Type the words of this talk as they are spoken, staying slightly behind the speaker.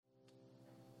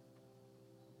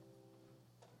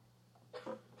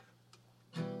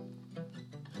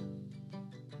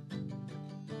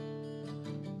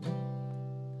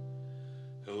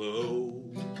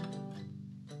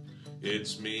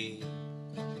it's me.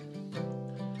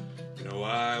 You know,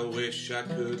 I wish I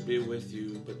could be with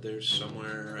you, but there's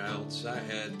somewhere else I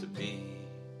had to be.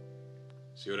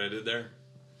 See what I did there?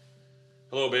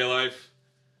 Hello, Bay Life.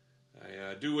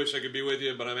 I do wish I could be with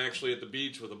you, but I'm actually at the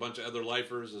beach with a bunch of other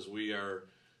lifers as we are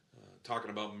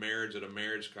talking about marriage at a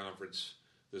marriage conference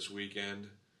this weekend.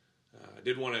 I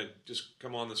did want to just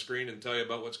come on the screen and tell you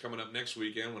about what's coming up next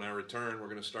weekend. When I return, we're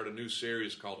going to start a new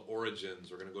series called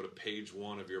Origins. We're going to go to page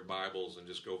 1 of your Bibles and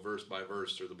just go verse by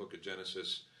verse through the book of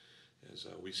Genesis as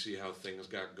we see how things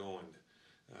got going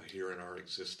here in our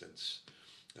existence.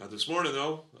 This morning,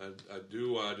 though, I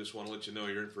do just want to let you know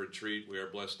you're in for a treat. We are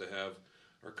blessed to have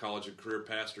our college and career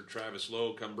pastor, Travis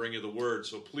Lowe, come bring you the word.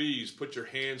 So please put your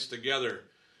hands together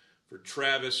for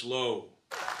Travis Lowe.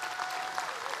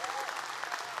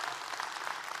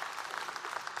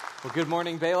 Well, good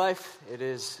morning, Bay Life. It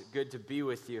is good to be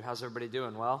with you. How's everybody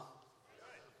doing? Well?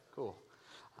 Cool.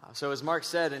 So as Mark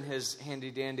said in his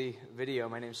handy-dandy video,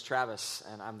 my name's Travis,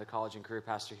 and I'm the college and career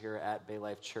pastor here at Bay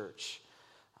Life Church.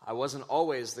 I wasn't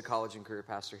always the college and career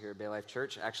pastor here at Bay Life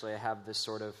Church. Actually, I have this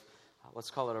sort of,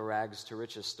 let's call it a rags to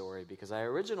riches story, because I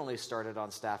originally started on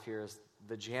staff here as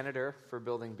the janitor for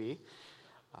Building B.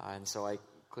 And so I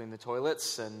cleaned the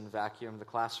toilets and vacuumed the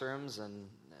classrooms, and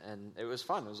it was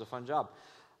fun. It was a fun job.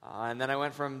 And then I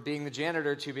went from being the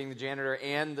janitor to being the janitor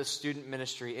and the student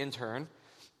ministry intern.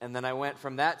 And then I went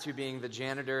from that to being the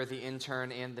janitor, the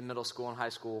intern, and the middle school and high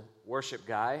school worship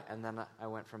guy. And then I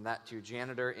went from that to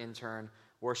janitor, intern,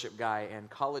 worship guy, and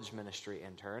college ministry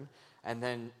intern. And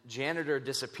then janitor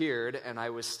disappeared, and I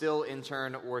was still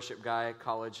intern, worship guy,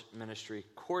 college ministry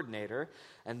coordinator.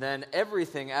 And then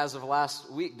everything as of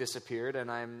last week disappeared,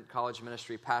 and I'm college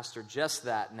ministry pastor, just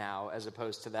that now, as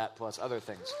opposed to that plus other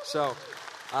things. So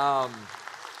I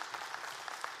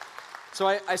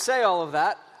say all of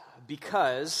that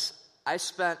because I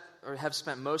have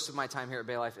spent most of my time here at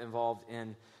Bay Life involved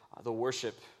in the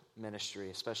worship ministry,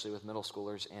 especially with middle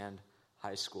schoolers and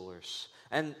high schoolers.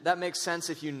 And that makes sense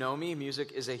if you know me.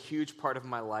 Music is a huge part of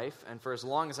my life, and for as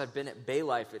long as I've been at Bay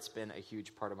Life, it's been a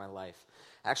huge part of my life.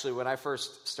 Actually, when I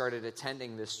first started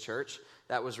attending this church,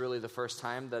 that was really the first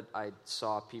time that I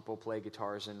saw people play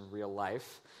guitars in real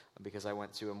life, because I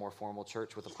went to a more formal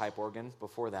church with a pipe organ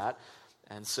before that.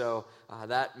 And so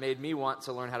that made me want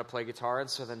to learn how to play guitar. And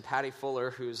so then Patty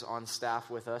Fuller, who's on staff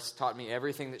with us, taught me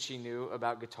everything that she knew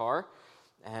about guitar.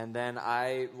 And then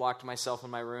I locked myself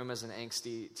in my room as an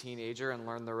angsty teenager and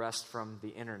learned the rest from the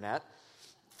internet.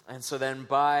 And so then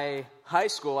by high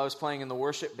school, I was playing in the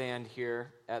worship band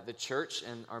here at the church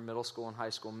in our middle school and high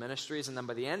school ministries. And then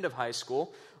by the end of high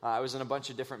school, I was in a bunch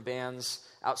of different bands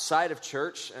outside of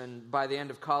church. And by the end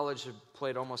of college, I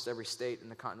played almost every state in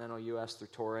the continental U.S. through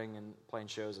touring and playing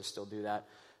shows. I still do that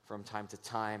from time to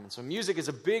time. And so music is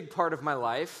a big part of my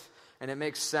life. And it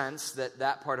makes sense that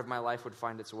that part of my life would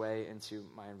find its way into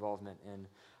my involvement in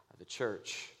the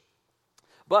church.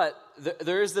 But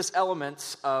there is this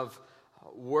element of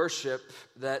worship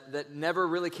that never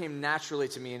really came naturally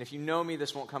to me. And if you know me,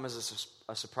 this won't come as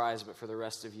a surprise, but for the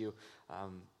rest of you,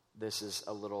 this is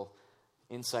a little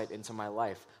insight into my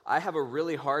life. I have a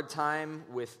really hard time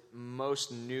with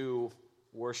most new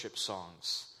worship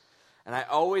songs. And I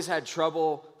always had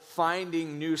trouble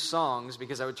finding new songs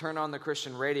because I would turn on the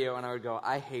Christian radio and I would go,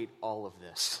 I hate all of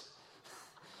this.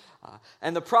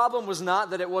 And the problem was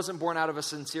not that it wasn't born out of a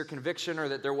sincere conviction or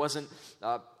that there wasn't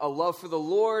a love for the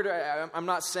Lord. I'm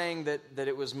not saying that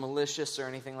it was malicious or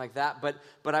anything like that,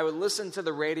 but I would listen to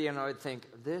the radio and I would think,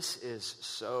 this is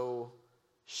so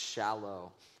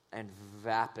shallow and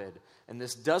vapid. And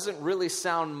this doesn't really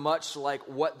sound much like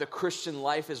what the Christian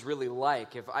life is really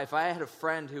like. If I had a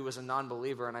friend who was a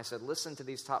non-believer and I said, listen to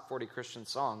these top 40 Christian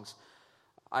songs,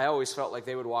 I always felt like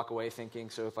they would walk away thinking,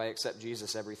 so if I accept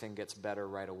Jesus, everything gets better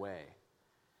right away.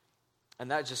 And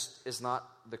that just is not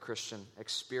the Christian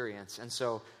experience. And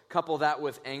so couple that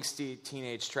with angsty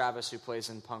teenage Travis who plays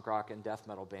in punk rock and death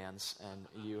metal bands, and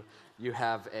you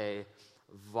have a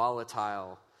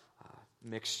volatile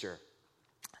mixture.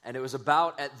 And it was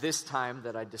about at this time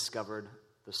that I discovered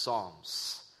the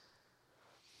Psalms.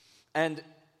 And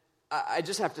I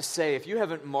just have to say, if you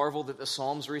haven't marveled at the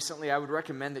Psalms recently, I would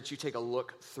recommend that you take a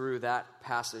look through that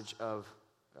passage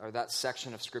or that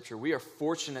section of Scripture. We are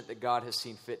fortunate that God has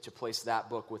seen fit to place that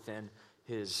book within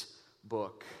His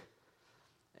book.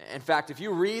 In fact, if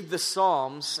you read the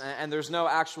Psalms, and there's no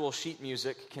actual sheet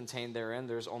music contained therein,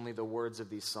 there's only the words of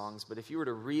these songs, but if you were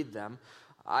to read them,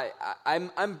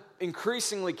 I'm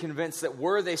increasingly convinced that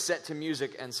were they set to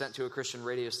music and sent to a Christian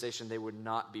radio station, they would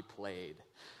not be played.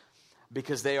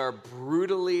 Because they are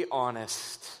brutally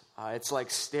honest It's like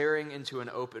staring into an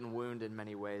open wound in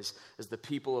many ways as the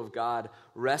people of God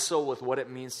wrestle with what it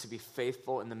means to be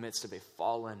faithful in the midst of a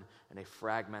fallen and a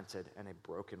fragmented and a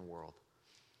broken world.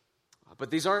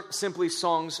 But these aren't simply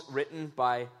songs written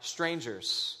by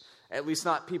strangers, at least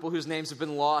not people whose names have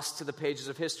been lost to the pages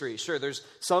of history. Sure, there's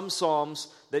some psalms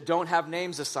that don't have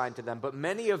names assigned to them, but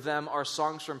many of them are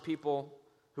songs from people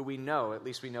who we know, at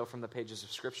least we know from the pages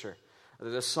of Scripture.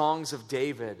 They're the songs of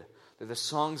David. They're the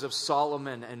songs of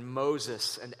Solomon and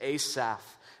Moses and Asaph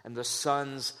and the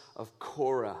sons of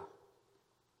Korah.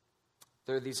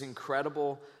 They're these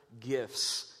incredible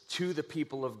gifts to the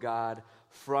people of God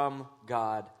from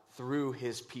God through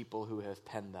his people who have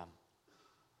penned them.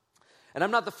 And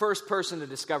I'm not the first person to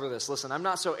discover this. Listen, I'm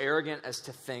not so arrogant as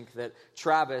to think that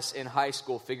Travis in high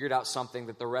school figured out something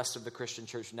that the rest of the Christian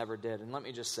church never did. And let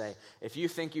me just say, if you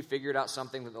think you figured out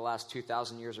something that the last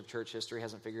 2,000 years of church history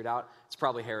hasn't figured out, it's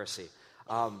probably heresy.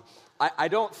 I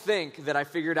don't think that I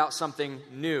figured out something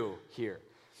new here.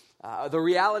 The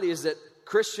reality is that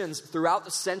Christians throughout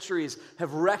the centuries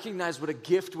have recognized what a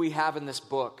gift we have in this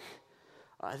book.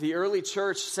 The early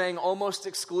church sang almost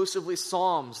exclusively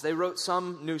psalms. They wrote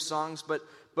some new songs, but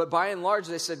by and large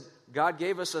they said, God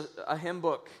gave us a hymn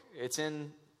book. It's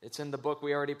in the book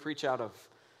we already preach out of.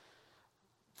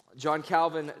 John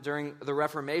Calvin, during the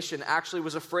Reformation, actually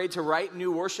was afraid to write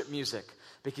new worship music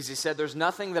because he said, there's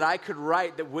nothing that I could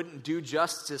write that wouldn't do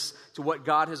justice to what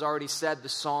God has already said. The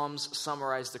Psalms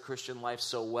summarize the Christian life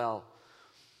so well.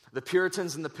 The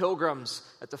Puritans and the Pilgrims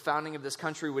at the founding of this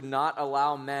country would not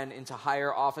allow men into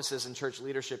higher offices in church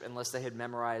leadership unless they had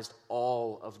memorized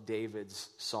all of David's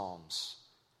Psalms.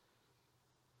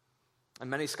 And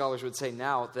many scholars would say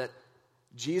now that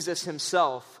Jesus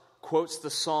himself quotes the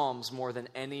Psalms more than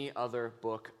any other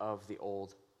book of the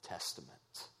Old Testament.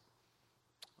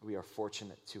 We are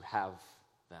fortunate to have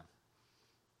them.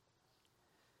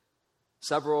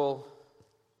 Several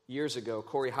years ago,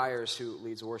 Corey Hires, who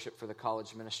leads worship for the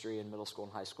college ministry and middle school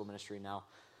and high school ministry now,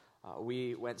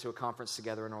 we went to a conference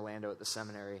together in Orlando at the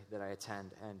seminary that I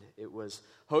attend, and it was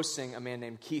hosting a man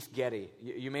named Keith Getty.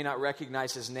 You may not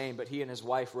recognize his name, but he and his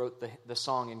wife wrote the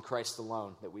song In Christ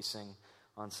Alone that we sing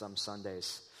on some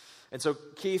Sundays. And so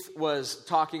Keith was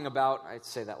talking about, I'd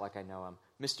say that like I know him,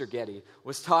 Mr. Getty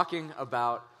was talking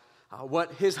about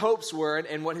what his hopes were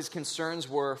and what his concerns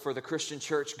were for the Christian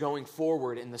church going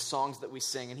forward in the songs that we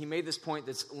sing. And he made this point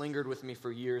that's lingered with me for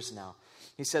years now.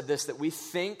 He said this, that we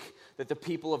think that the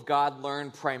people of God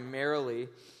learn primarily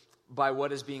by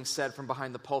what is being said from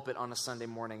behind the pulpit on a Sunday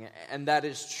morning. And that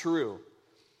is true.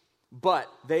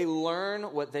 But they learn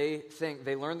what they think.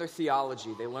 They learn their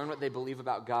theology. They learn what they believe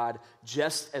about God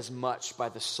just as much by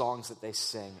the songs that they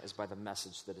sing as by the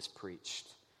message that is preached.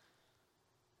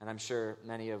 And I'm sure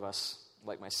many of us,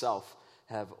 like myself,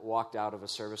 have walked out of a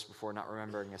service before not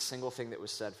remembering a single thing that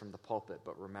was said from the pulpit,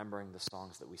 but remembering the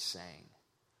songs that we sang.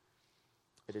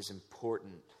 It is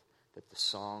important that the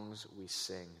songs we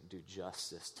sing do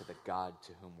justice to the God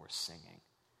to whom we're singing,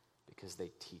 because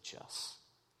they teach us.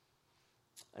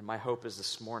 And my hope is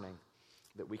this morning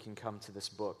that we can come to this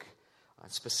book,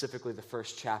 specifically the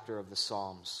first chapter of the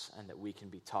Psalms, and that we can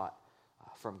be taught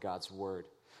from God's Word.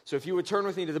 So if you would turn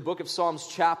with me to the book of Psalms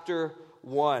chapter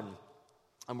 1,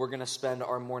 and we're going to spend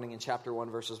our morning in chapter 1,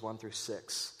 verses 1 through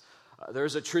 6.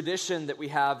 There's a tradition that we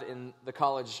have in the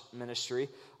college ministry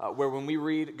where when we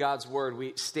read God's Word,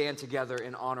 we stand together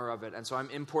in honor of it. And so I'm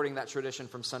importing that tradition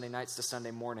from Sunday nights to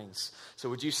Sunday mornings. So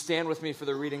would you stand with me for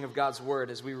the reading of God's Word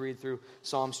as we read through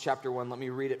Psalms chapter 1? Let me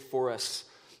read it for us.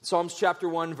 Psalms chapter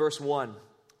 1, verse 1.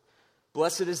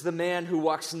 Blessed is the man who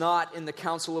walks not in the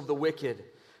counsel of the wicked,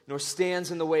 nor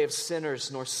stands in the way of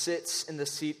sinners, nor sits in the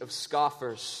seat of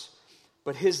scoffers.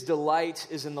 But his delight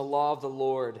is in the law of the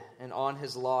Lord, and on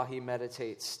his law he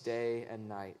meditates day and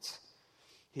night.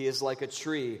 He is like a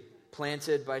tree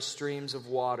planted by streams of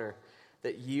water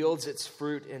that yields its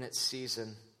fruit in its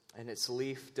season, and its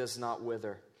leaf does not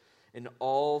wither. In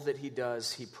all that he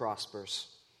does, he prospers.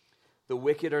 The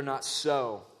wicked are not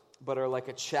so, but are like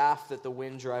a chaff that the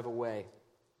wind drive away.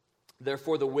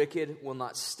 Therefore the wicked will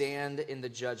not stand in the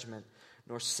judgment,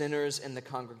 nor sinners in the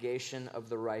congregation of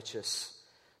the righteous.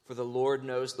 For the Lord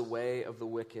knows the way of the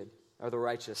wicked, or the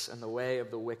righteous, and the way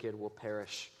of the wicked will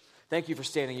perish. Thank you for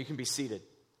standing. You can be seated.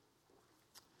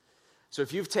 So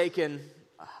if you've taken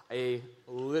a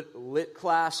lit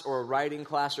class or a writing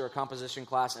class or a composition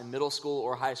class in middle school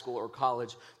or high school or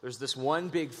college, there's this one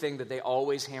big thing that they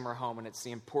always hammer home, and it's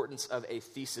the importance of a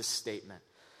thesis statement.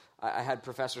 I had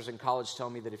professors in college tell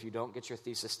me that if you don't get your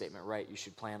thesis statement right, you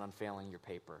should plan on failing your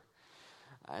paper.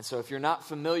 And so if you're not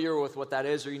familiar with what that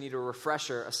is or you need a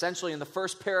refresher, essentially in the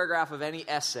first paragraph of any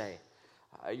essay,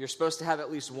 You're supposed to have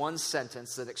at least one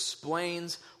sentence that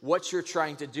explains what you're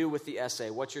trying to do with the essay,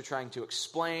 what you're trying to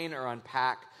explain or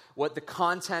unpack, what the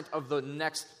content of the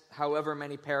next however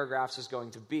many paragraphs is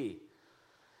going to be.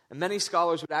 And many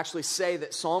scholars would actually say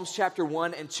that Psalms chapter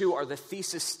 1 and 2 are the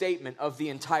thesis statement of the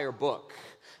entire book.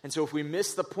 And so if we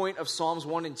miss the point of Psalms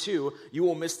 1 and 2, you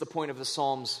will miss the point of the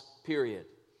Psalms, period.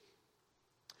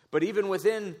 But even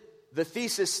within the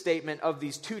thesis statement of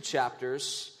these two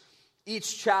chapters,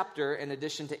 each chapter, in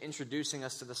addition to introducing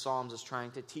us to the Psalms, is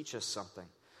trying to teach us something.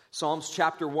 Psalms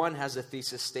chapter 1 has a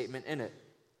thesis statement in it.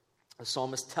 The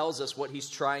psalmist tells us what he's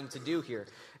trying to do here.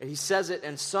 And he says it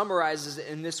and summarizes it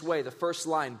in this way. The first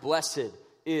line, blessed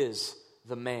is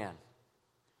the man.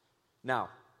 Now,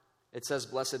 it says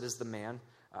blessed is the man.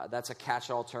 That's a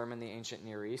catch-all term in the ancient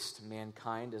Near East.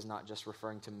 Mankind is not just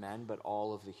referring to men, but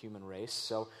all of the human race.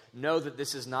 So know that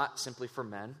this is not simply for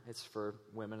men. It's for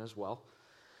women as well.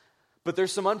 But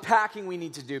there's some unpacking we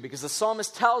need to do because the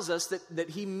psalmist tells us that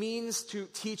he means to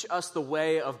teach us the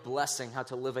way of blessing, how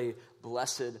to live a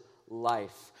blessed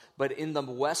life. But in the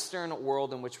Western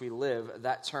world in which we live,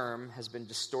 that term has been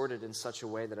distorted in such a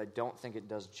way that I don't think it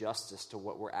does justice to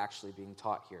what we're actually being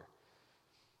taught here.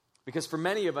 Because for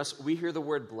many of us, we hear the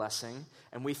word blessing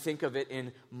and we think of it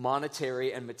in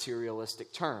monetary and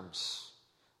materialistic terms.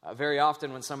 Very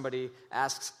often when somebody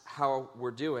asks how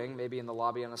we're doing, maybe in the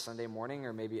lobby on a Sunday morning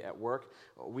or maybe at work,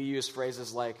 we use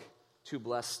phrases like, too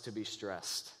blessed to be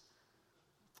stressed.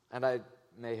 And I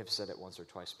may have said it once or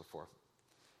twice before.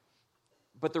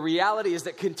 But the reality is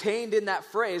that contained in that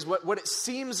phrase, what it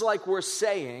seems like we're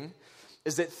saying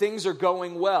is that things are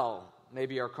going well.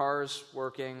 Maybe our car's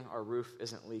working, our roof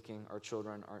isn't leaking, our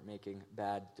children aren't making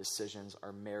bad decisions,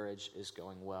 our marriage is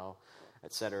going well,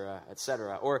 etc.,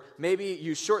 etc. Or maybe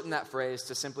you shorten that phrase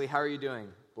to simply, how are you doing?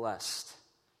 Blessed.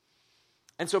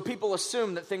 And so people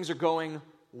assume that things are going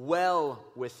well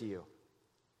with you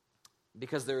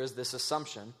because there is this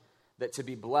assumption that to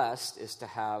be blessed is to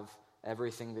have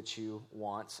everything that you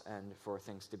want and for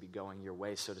things to be going your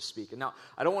way, so to speak. And now,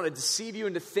 I don't want to deceive you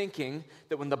into thinking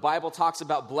that when the Bible talks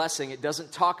about blessing, it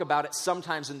doesn't talk about it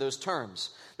sometimes in those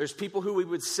terms. There's people who we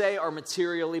would say are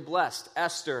materially blessed.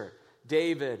 Esther,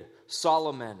 David,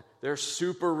 Solomon, they're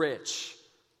super rich.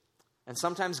 And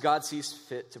sometimes God sees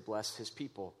fit to bless his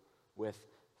people with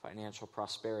financial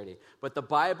prosperity. But the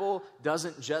Bible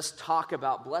doesn't just talk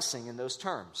about blessing in those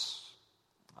terms.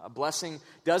 A blessing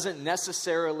doesn't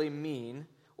necessarily mean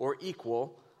or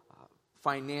equal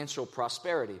financial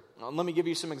prosperity. Now, let me give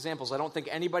you some examples. I don't think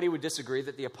anybody would disagree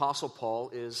that the Apostle Paul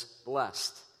is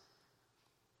blessed.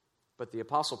 But the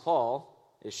Apostle Paul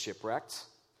is shipwrecked,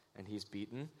 and he's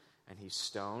beaten, and he's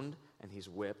stoned, and he's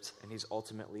whipped, and he's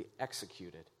ultimately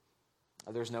executed.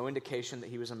 There's no indication that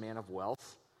he was a man of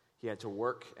wealth. He had to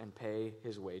work and pay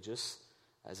his wages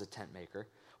as a tent maker.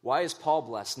 Why is Paul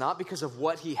blessed? Not because of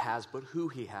what he has, but who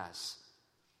he has.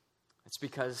 It's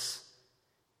because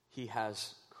he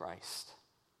has Christ.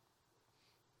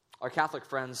 Our Catholic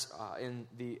friends, in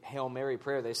the Hail Mary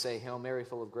prayer, they say, Hail Mary,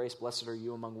 full of grace, blessed are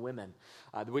you among women,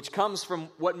 which comes from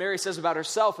what Mary says about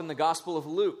herself in the Gospel of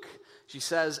Luke. She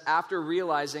says, after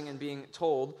realizing and being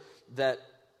told that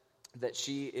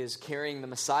she is carrying the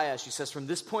Messiah, she says, from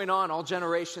this point on, all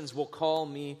generations will call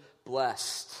me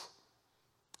blessed.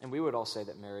 And we would all say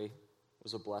that Mary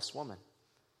was a blessed woman.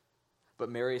 But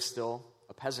Mary is still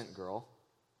a peasant girl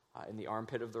in the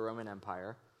armpit of the Roman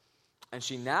Empire. And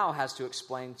she now has to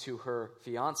explain to her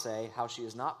fiancé how she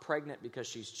is not pregnant because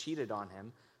she's cheated on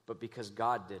him, but because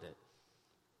God did it.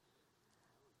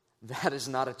 That is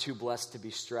not a too blessed to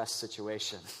be stressed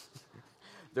situation.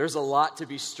 There's a lot to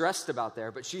be stressed about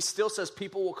there, but she still says,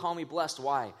 people will call me blessed.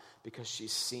 Why? Because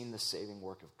she's seen the saving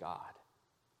work of God.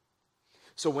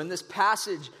 So when this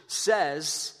passage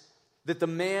says that the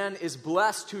man is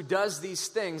blessed who does these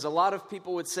things, a lot of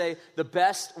people would say the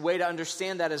best way to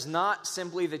understand that is not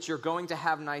simply that you're going to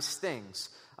have nice things,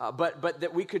 but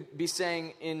that we could be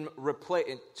saying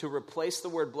to replace the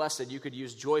word blessed, you could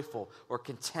use joyful or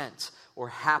content or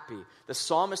happy. The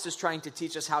psalmist is trying to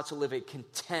teach us how to live a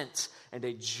content and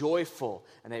a joyful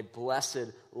and a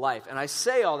blessed life. And I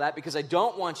say all that because I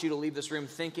don't want you to leave this room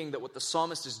thinking that what the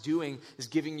psalmist is doing is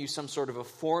giving you some sort of a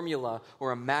formula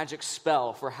or a magic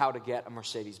spell for how to get a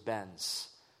Mercedes-Benz.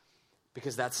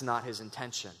 Because that's not his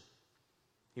intention.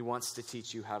 He wants to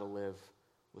teach you how to live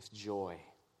with joy.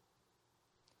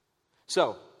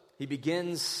 So, he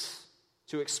begins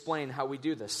to explain how we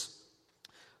do this.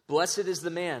 Blessed is the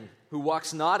man who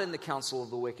walks not in the counsel of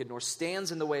the wicked, nor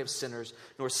stands in the way of sinners,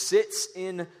 nor sits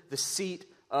in the seat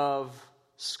of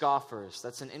scoffers.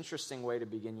 That's an interesting way to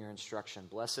begin your instruction.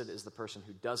 Blessed is the person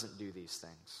who doesn't do these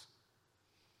things.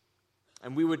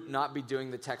 And we would not be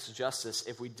doing the text justice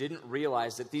if we didn't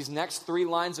realize that these next 3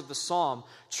 lines of the psalm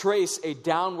trace a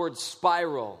downward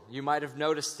spiral. You might have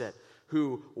noticed it.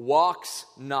 Who walks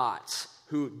not,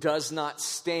 who does not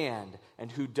stand,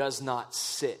 and who does not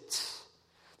sit.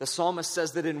 The psalmist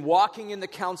says that in walking in the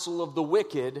counsel of the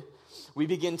wicked, we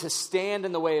begin to stand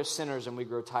in the way of sinners and we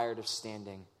grow tired of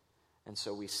standing. And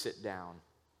so we sit down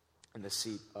in the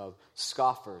seat of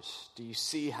scoffers. Do you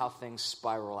see how things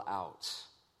spiral out?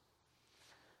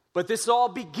 But this all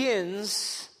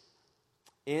begins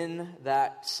in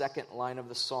that second line of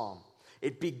the psalm.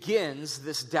 It begins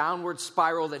this downward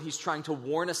spiral that he's trying to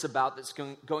warn us about that's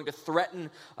going to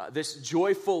threaten this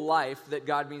joyful life that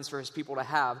God means for his people to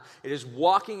have. It is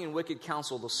walking in wicked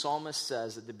counsel, the psalmist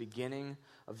says, at the beginning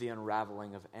of the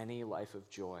unraveling of any life of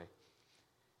joy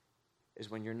is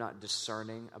when you're not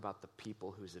discerning about the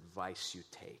people whose advice you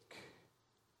take.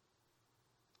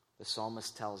 The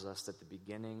psalmist tells us that the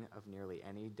beginning of nearly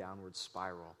any downward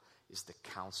spiral is the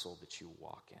counsel that you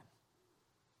walk in.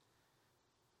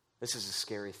 This is a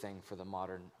scary thing for the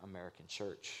modern American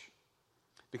church.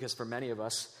 Because for many of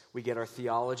us, we get our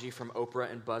theology from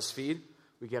Oprah and BuzzFeed.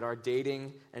 We get our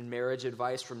dating and marriage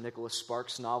advice from Nicholas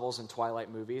Sparks novels and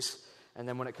Twilight movies. And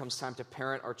then when it comes time to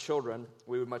parent our children,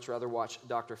 we would much rather watch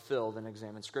Dr. Phil than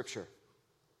examine Scripture.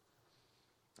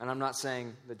 And I'm not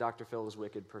saying that Dr. Phil is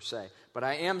wicked per se, but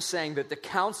I am saying that the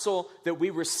counsel that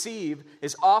we receive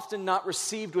is often not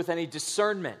received with any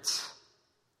discernment.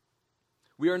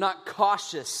 We are not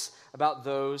cautious about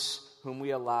those whom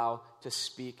we allow to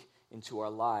speak into our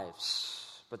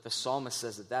lives. But the psalmist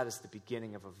says that that is the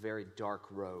beginning of a very dark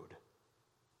road.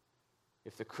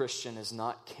 If the Christian is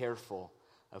not careful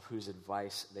of whose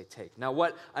advice they take. Now,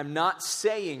 what I'm not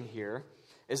saying here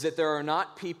is that there are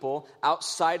not people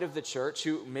outside of the church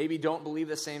who maybe don't believe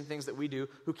the same things that we do,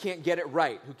 who can't get it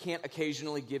right, who can't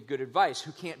occasionally give good advice,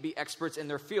 who can't be experts in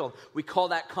their field. We call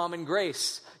that common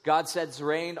grace. God says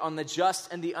rain on the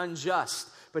just and the unjust.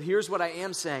 But here's what I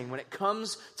am saying. When it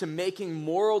comes to making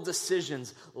moral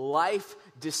decisions, life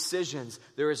decisions,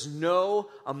 there is no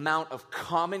amount of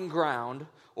common ground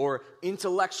or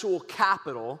intellectual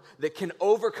capital that can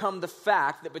overcome the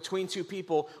fact that between two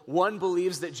people, one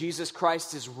believes that Jesus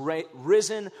Christ is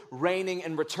risen, reigning,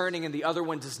 and returning, and the other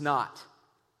one does not.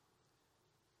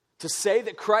 To say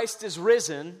that Christ is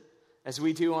risen, as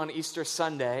we do on Easter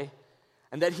Sunday,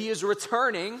 and that he is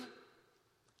returning,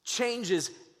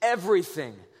 changes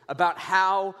everything about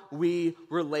how we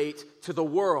relate to the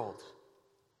world.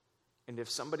 And if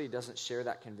somebody doesn't share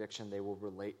that conviction, they will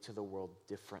relate to the world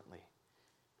differently.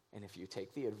 And if you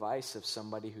take the advice of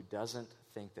somebody who doesn't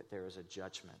think that there is a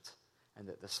judgment and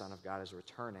that the Son of God is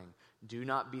returning, do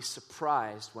not be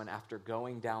surprised when after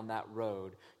going down that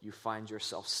road, you find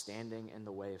yourself standing in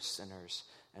the way of sinners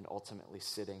and ultimately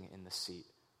sitting in the seat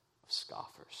of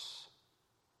scoffers.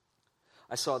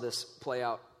 I saw this play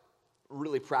out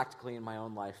really practically in my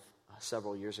own life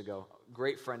several years ago. A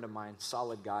great friend of mine,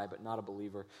 solid guy, but not a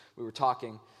believer. We were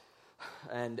talking,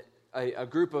 and a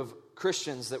group of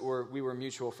Christians that we were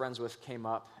mutual friends with came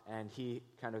up, and he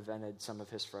kind of vented some of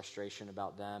his frustration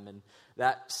about them, and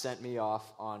that sent me off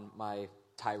on my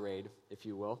tirade, if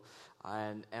you will,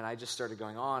 and I just started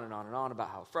going on and on and on about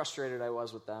how frustrated I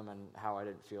was with them and how I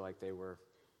didn't feel like they were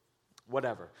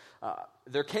whatever.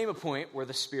 There came a point where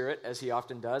the Spirit, as he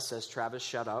often does, says, "Travis,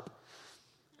 shut up."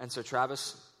 And so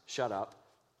Travis shut up,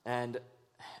 and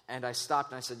I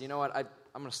stopped, and I said, you know what, I'm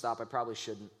going to stop. I probably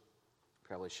shouldn't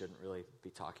really be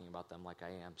talking about them like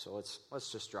I am, so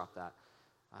let's just drop that.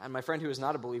 And my friend who is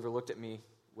not a believer looked at me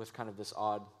with kind of this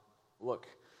odd look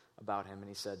about him, and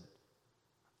he said,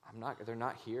 they're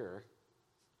not here.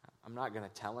 I'm not going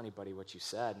to tell anybody what you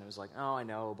said. And I was like, oh, I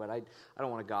know, but I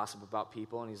don't want to gossip about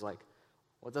people. And he's like,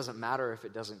 well, it doesn't matter if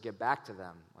it doesn't get back to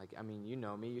them. Like, I mean, you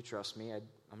know me, you trust me.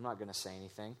 I'm not going to say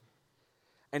anything.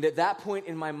 And at that point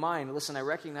in my mind, listen, I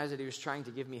recognize that he was trying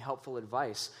to give me helpful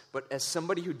advice, but as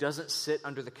somebody who doesn't sit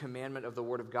under the commandment of the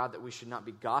Word of God that we should not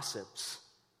be gossips,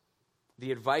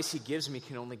 the advice he gives me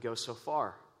can only go so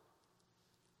far.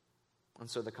 And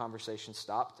so the conversation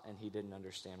stopped, and he didn't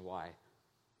understand why.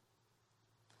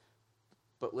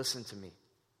 But listen to me.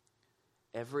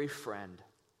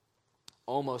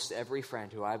 Almost every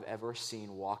friend who I've ever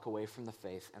seen walk away from the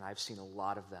faith, and I've seen a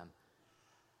lot of them,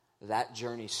 that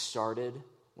journey started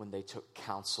when they took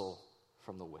counsel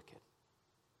from the wicked.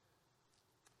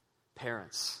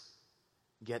 Parents,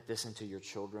 get this into your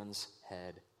children's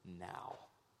head now,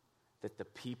 that the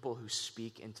people who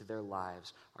speak into their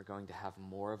lives are going to have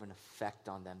more of an effect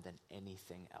on them than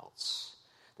anything else.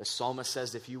 The psalmist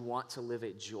says, if you want to live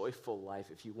a joyful life,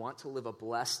 if you want to live a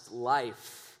blessed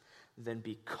life, then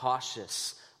be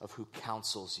cautious of who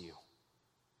counsels you.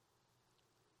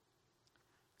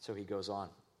 So he goes on.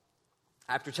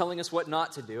 After telling us what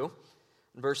not to do,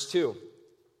 in verse 2,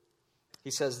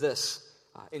 he says this,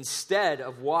 instead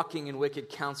of walking in wicked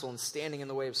counsel and standing in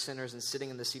the way of sinners and sitting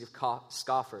in the seat of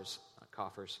scoffers, not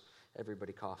coughers,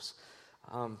 everybody coughs.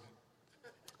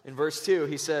 In verse 2,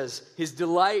 he says, his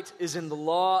delight is in the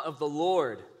law of the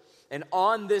Lord, and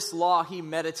on this law he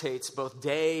meditates both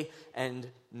day and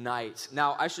night.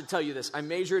 Now, I should tell you this. I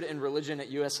majored in religion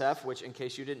at USF, which, in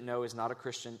case you didn't know, is not a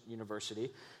Christian university.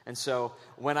 And so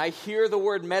when I hear the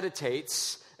word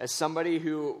meditates, as somebody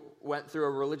who went through a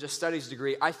religious studies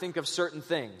degree, I think of certain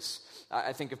things.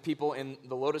 I think of people in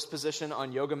the lotus position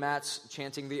on yoga mats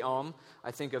chanting the Om.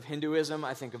 I think of Hinduism.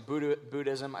 I think of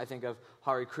Buddhism. I think of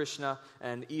Hare Krishna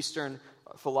and Eastern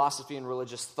philosophy and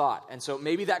religious thought. And so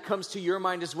maybe that comes to your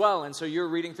mind as well. And so you're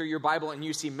reading through your Bible and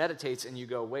you see meditates and you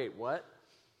go, wait, what?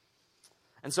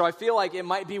 And so I feel like it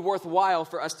might be worthwhile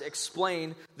for us to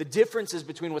explain the differences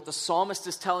between what the psalmist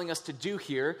is telling us to do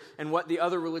here and what the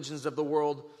other religions of the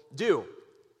world do.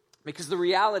 Because the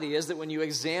reality is that when you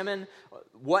examine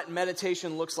what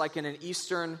meditation looks like in an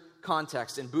Eastern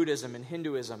context, in Buddhism, in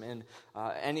Hinduism, in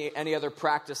any other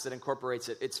practice that incorporates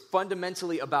it, it's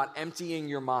fundamentally about emptying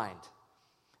your mind.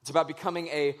 It's about becoming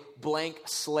a blank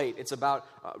slate. It's about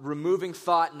removing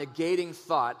thought, negating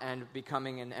thought, and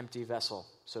becoming an empty vessel,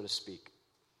 so to speak.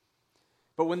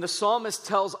 But when the psalmist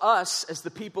tells us, as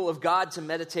the people of God, to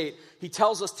meditate, he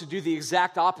tells us to do the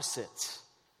exact opposite.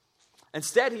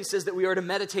 Instead, he says that we are to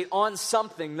meditate on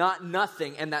something, not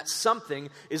nothing, and that something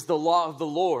is the law of the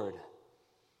Lord.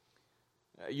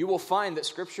 You will find that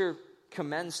Scripture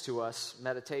commends to us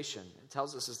meditation. It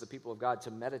tells us as the people of God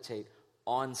to meditate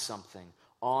on something,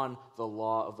 on the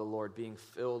law of the Lord, being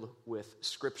filled with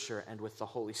Scripture and with the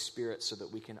Holy Spirit so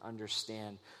that we can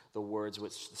understand the words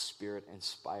which the Spirit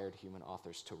inspired human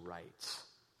authors to write.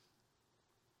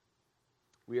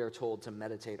 We are told to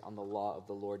meditate on the law of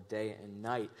the Lord day and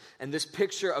night. And this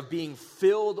picture of being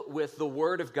filled with the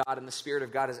Word of God and the Spirit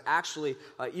of God is actually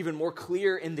even more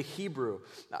clear in the Hebrew.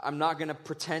 I'm not going to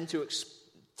pretend to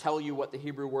tell you what the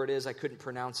Hebrew word is. I couldn't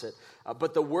pronounce it.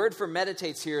 But the word for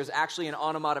meditates here is actually an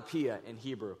onomatopoeia in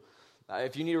Hebrew.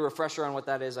 If you need a refresher on what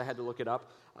that is, I had to look it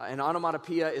up. An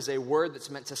onomatopoeia is a word that's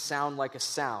meant to sound like a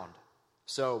sound.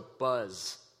 So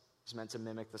buzz is meant to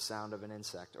mimic the sound of an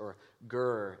insect, or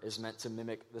grr is meant to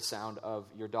mimic the sound of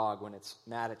your dog when it's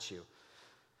mad at you.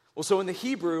 Well, so in the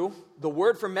Hebrew, the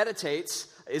word for meditates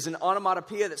is an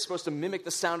onomatopoeia that's supposed to mimic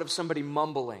the sound of somebody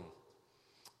mumbling.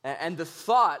 And the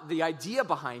thought, the idea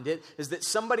behind it, is that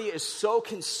somebody is so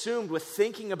consumed with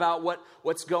thinking about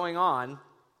what's going on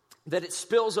that it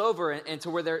spills over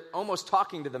into where they're almost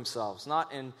talking to themselves,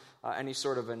 not in any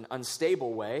sort of an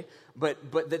unstable way, but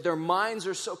that their minds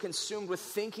are so consumed with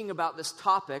thinking about this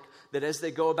topic that as they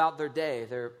go about their day,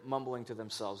 they're mumbling to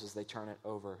themselves as they turn it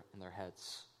over in their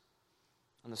heads.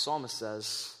 And the psalmist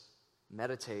says,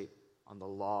 meditate on the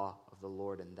law of the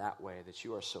Lord in that way, that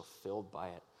you are so filled by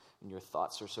it and your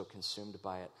thoughts are so consumed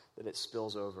by it that it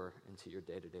spills over into your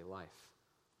day-to-day life.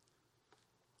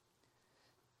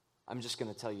 I'm just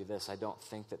going to tell you this. I don't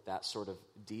think that sort of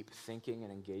deep thinking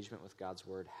and engagement with God's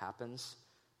Word happens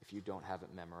if you don't have it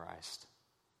memorized.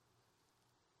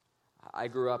 I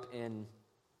grew up in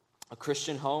a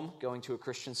Christian home, going to a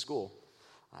Christian school.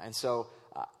 And so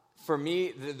for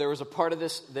me, there was a part of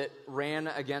this that ran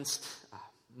against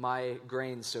my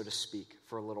grain, so to speak,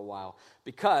 for a little while.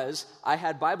 Because I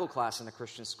had Bible class in a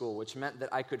Christian school, which meant that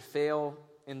I could fail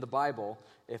in the Bible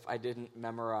if I didn't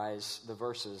memorize the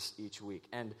verses each week.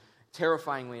 And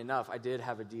terrifyingly enough, I did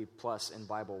have a D+ in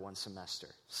Bible one semester.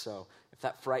 So if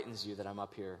that frightens you that I'm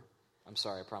up here, I'm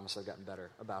sorry, I promise I've gotten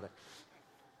better about it.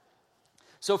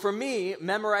 So for me,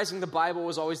 memorizing the Bible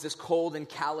was always this cold and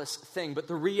callous thing. But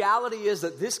the reality is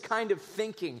that this kind of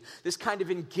thinking, this kind of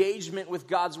engagement with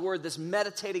God's Word, this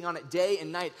meditating on it day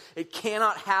and night, it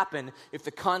cannot happen if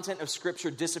the content of Scripture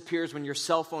disappears when your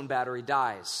cell phone battery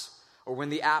dies, or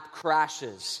when the app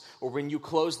crashes, or when you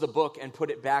close the book and put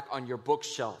it back on your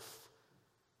bookshelf.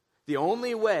 The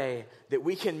only way that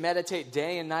we can meditate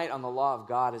day and night on the law of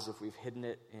God is if we've hidden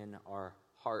it in our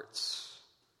hearts.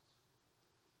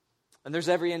 And there's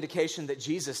every indication that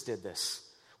Jesus did this.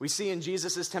 We see in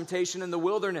Jesus' temptation in the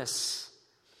wilderness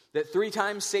that 3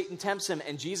 times Satan tempts him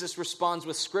and Jesus responds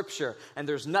with Scripture. And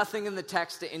there's nothing in the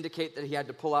text to indicate that he had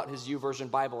to pull out his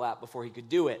YouVersion Bible app before he could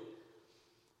do it.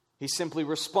 He simply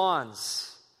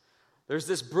responds. There's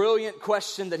this brilliant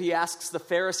question that he asks the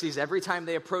Pharisees every time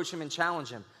they approach him and challenge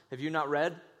him. Have you not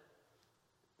read?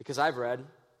 Because I've read.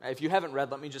 If you haven't read,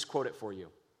 let me just quote it for you.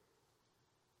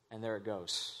 And there it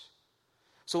goes.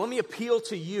 So let me appeal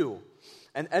to you,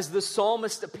 and as the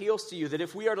psalmist appeals to you, that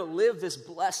if we are to live this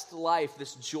blessed life,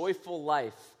 this joyful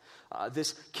life,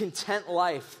 this content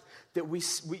life, that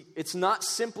it's not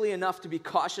simply enough to be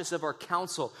cautious of our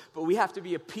counsel, but we have to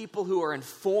be a people who are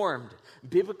informed,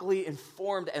 biblically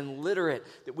informed and literate,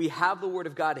 that we have the Word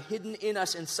of God hidden in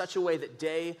us in such a way that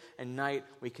day and night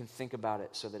we can think about it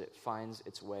so that it finds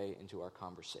its way into our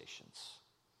conversations.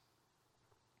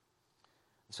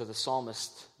 So the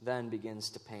psalmist then begins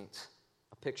to paint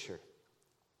a picture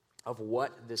of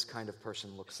what this kind of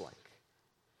person looks like.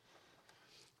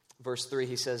 Verse 3,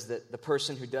 he says that the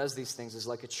person who does these things is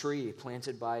like a tree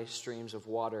planted by streams of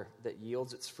water that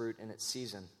yields its fruit in its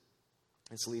season.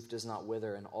 Its leaf does not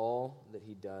wither, and all that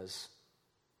he does,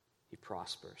 he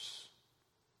prospers.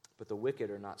 But the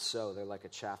wicked are not so. They're like a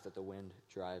chaff that the wind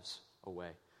drives away.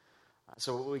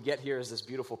 So what we get here is this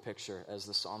beautiful picture, as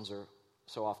the Psalms are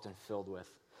so often filled with,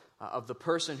 of the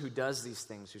person who does these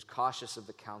things, who's cautious of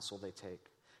the counsel they take,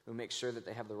 who makes sure that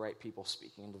they have the right people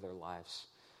speaking into their lives,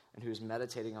 and who's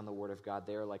meditating on the Word of God.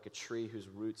 They are like a tree whose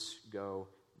roots go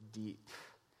deep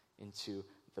into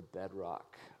the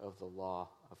bedrock of the law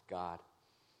of God.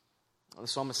 The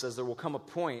psalmist says there will come a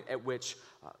point at which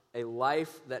a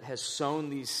life that has sown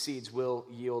these seeds will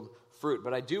yield fruit.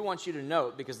 But I do want you to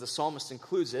note, because the psalmist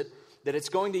includes it, that it's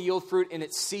going to yield fruit in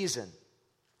its season.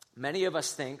 Many of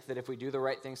us think that if we do the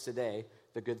right things today,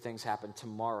 the good things happen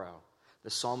tomorrow. The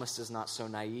psalmist is not so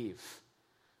naive.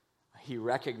 He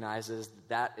recognizes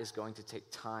that is going to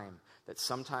take time, that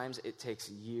sometimes it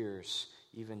takes years,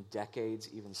 even decades,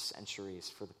 even centuries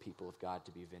for the people of God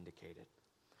to be vindicated.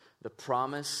 The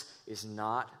promise is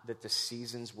not that the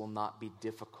seasons will not be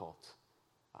difficult.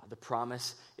 The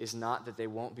promise is not that they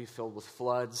won't be filled with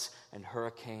floods and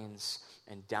hurricanes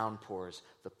and downpours.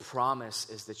 The promise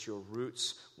is that your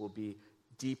roots will be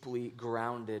deeply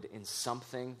grounded in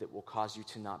something that will cause you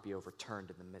to not be overturned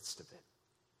in the midst of it.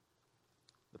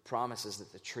 The promise is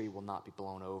that the tree will not be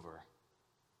blown over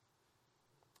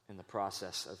in the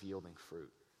process of yielding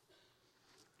fruit.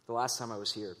 The last time I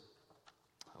was here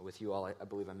with you all, I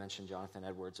believe I mentioned Jonathan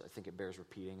Edwards. I think it bears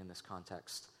repeating in this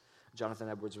context. Jonathan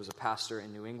Edwards was a pastor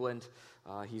in New England.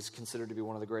 He's considered to be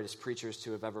one of the greatest preachers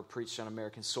to have ever preached on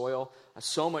American soil.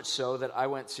 So much so that I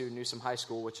went to Newsom High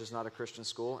School, which is not a Christian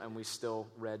school, and we still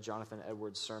read Jonathan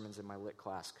Edwards' sermons in my lit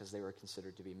class because they were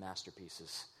considered to be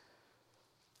masterpieces.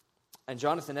 And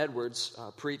Jonathan Edwards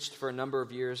preached for a number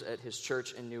of years at his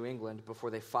church in New England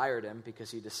before they fired him because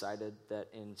he decided that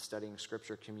in studying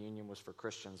Scripture, communion was for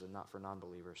Christians and not for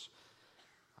non-believers,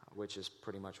 which is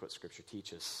pretty much what Scripture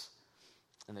teaches.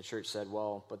 And the church said,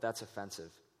 well, but that's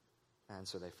offensive. And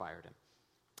so they fired him.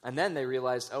 And then they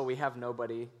realized, we have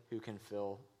nobody who can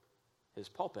fill his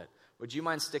pulpit. Would you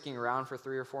mind sticking around for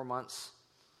 3 or 4 months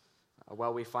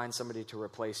while we find somebody to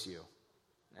replace you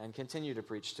and continue to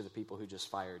preach to the people who just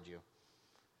fired you?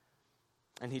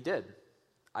 And he did.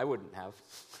 I wouldn't have,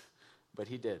 but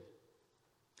he did.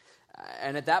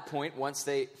 And at that point, once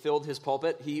they filled his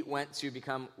pulpit, he went to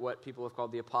become what people have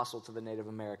called the apostle to the Native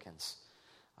Americans.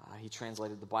 He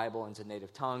translated the Bible into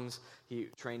native tongues. He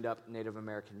trained up Native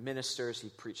American ministers. He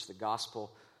preached the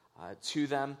gospel to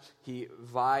them. He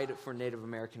vied for Native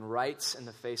American rights in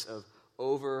the face of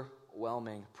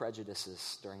overwhelming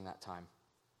prejudices during that time.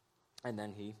 And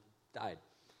then he died.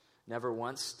 Never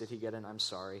once did he get an "I'm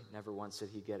sorry." Never once did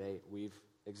he get a "we've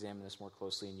examined this more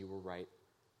closely and you were right."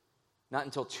 Not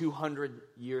until 200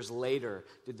 years later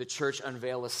did the church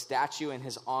unveil a statue in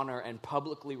his honor and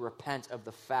publicly repent of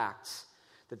the facts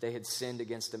that they had sinned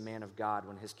against a man of God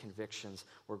when his convictions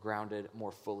were grounded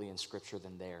more fully in Scripture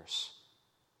than theirs.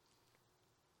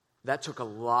 That took a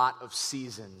lot of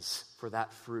seasons for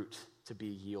that fruit to be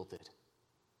yielded.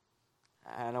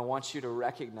 And I want you to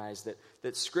recognize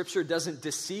that Scripture doesn't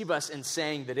deceive us in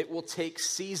saying that it will take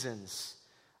seasons.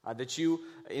 That you,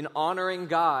 in honoring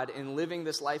God, in living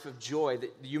this life of joy,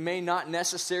 that you may not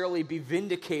necessarily be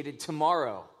vindicated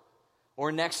tomorrow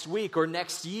or next week or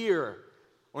next year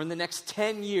or in the next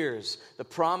 10 years. The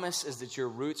promise is that your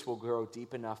roots will grow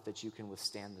deep enough that you can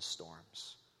withstand the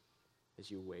storms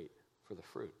as you wait for the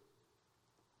fruit.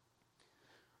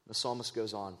 The psalmist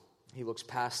goes on. He looks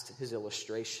past his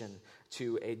illustration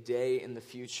to a day in the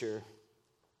future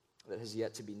that has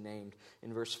yet to be named.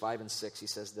 In verse 5 and 6, he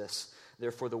says this: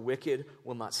 "Therefore the wicked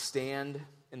will not stand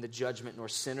in the judgment, nor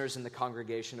sinners in the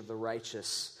congregation of the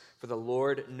righteous. For the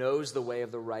Lord knows the way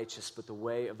of the righteous, but the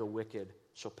way of the wicked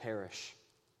shall perish."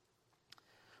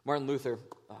 Martin Luther,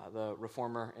 the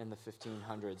reformer in the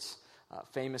 1500s,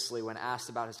 famously, when asked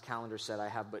about his calendar, said, "I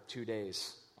have but 2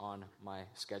 days on my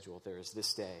schedule. There is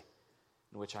this day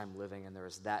in which I'm living, and there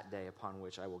is that day upon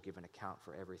which I will give an account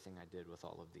for everything I did with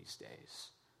all of these days.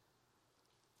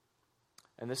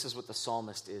 And this is what the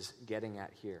psalmist is getting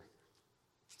at here.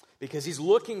 Because he's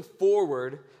looking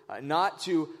forward, not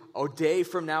to a day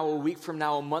from now, a week from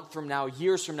now, a month from now,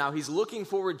 years from now. He's looking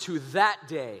forward to that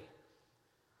day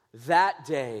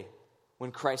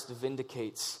when Christ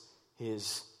vindicates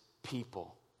his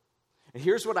people. And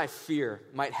here's what I fear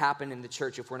might happen in the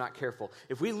church if we're not careful.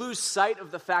 If we lose sight of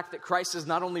the fact that Christ is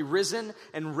not only risen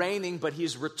and reigning, but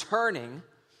he's returning,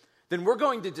 then we're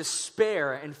going to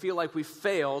despair and feel like we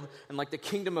failed and like the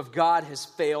kingdom of God has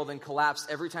failed and collapsed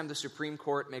every time the Supreme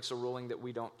Court makes a ruling that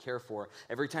we don't care for.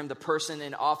 Every time the person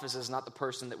in office is not the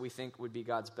person that we think would be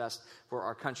God's best for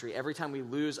our country. Every time we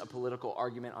lose a political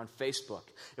argument on Facebook.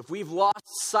 If we've lost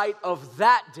sight of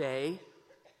that day,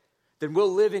 then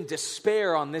we'll live in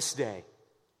despair on this day.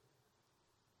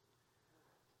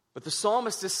 But the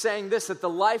psalmist is saying this, that the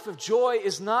life of joy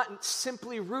is not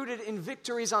simply rooted in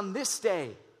victories on this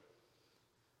day.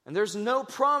 And there's no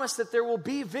promise that there will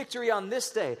be victory on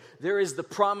this day. There is the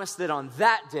promise that on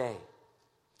that day,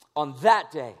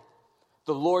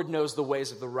 the Lord knows the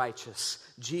ways of the righteous.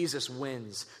 Jesus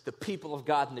wins. The people of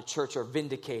God and the church are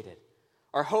vindicated.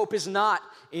 Our hope is not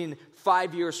in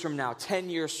 5 years from now,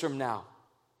 10 years from now.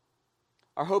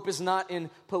 Our hope is not in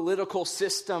political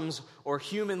systems or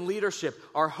human leadership.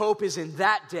 Our hope is in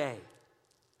that day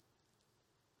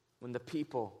when the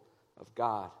people of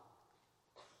God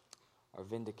are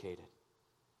vindicated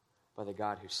by the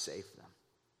God who saved them.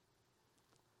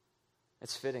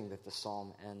 It's fitting that the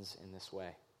psalm ends in this way,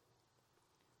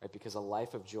 right? Because a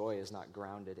life of joy is not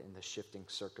grounded in the shifting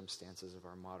circumstances of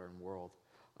our modern world.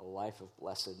 A life of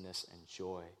blessedness and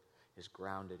joy is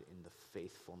grounded in the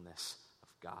faithfulness of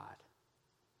God.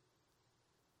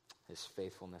 His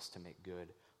faithfulness to make good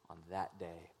on that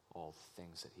day all the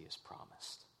things that he has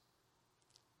promised.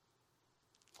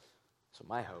 So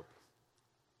my hope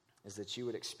is that you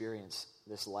would experience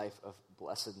this life of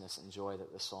blessedness and joy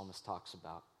that the psalmist talks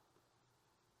about,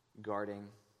 guarding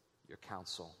your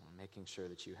counsel and making sure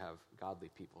that you have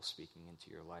godly people speaking into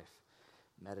your life,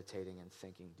 meditating and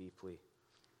thinking deeply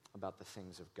about the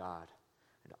things of God,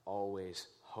 and always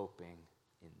hoping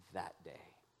in that day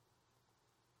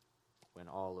when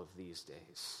all of these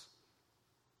days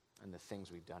and the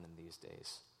things we've done in these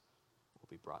days will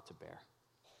be brought to bear.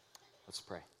 Let's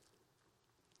pray.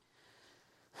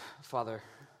 Father,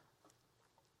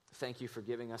 thank you for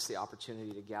giving us the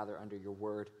opportunity to gather under your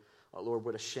word. Lord,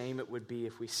 what a shame it would be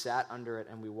if we sat under it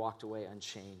and we walked away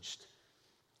unchanged.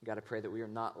 God, I pray that we are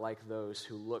not like those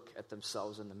who look at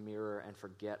themselves in the mirror and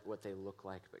forget what they look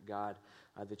like. But God,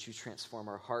 that you transform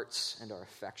our hearts and our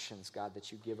affections. God,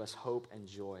 that you give us hope and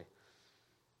joy.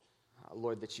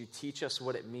 Lord, that you teach us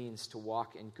what it means to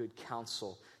walk in good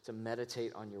counsel, to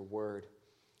meditate on your word,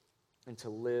 and to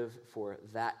live for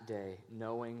that day,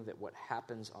 knowing that what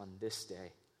happens on this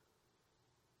day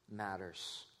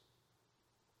matters.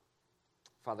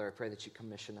 Father, I pray that you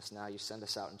commission us now. You send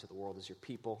us out into the world as your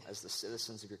people, as the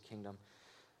citizens of your kingdom.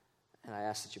 And I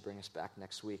ask that you bring us back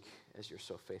next week, as you're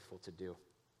so faithful to do,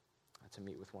 to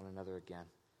meet with one another again.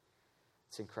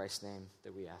 It's in Christ's name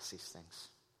that we ask these things.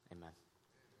 Amen.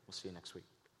 We'll see you next week.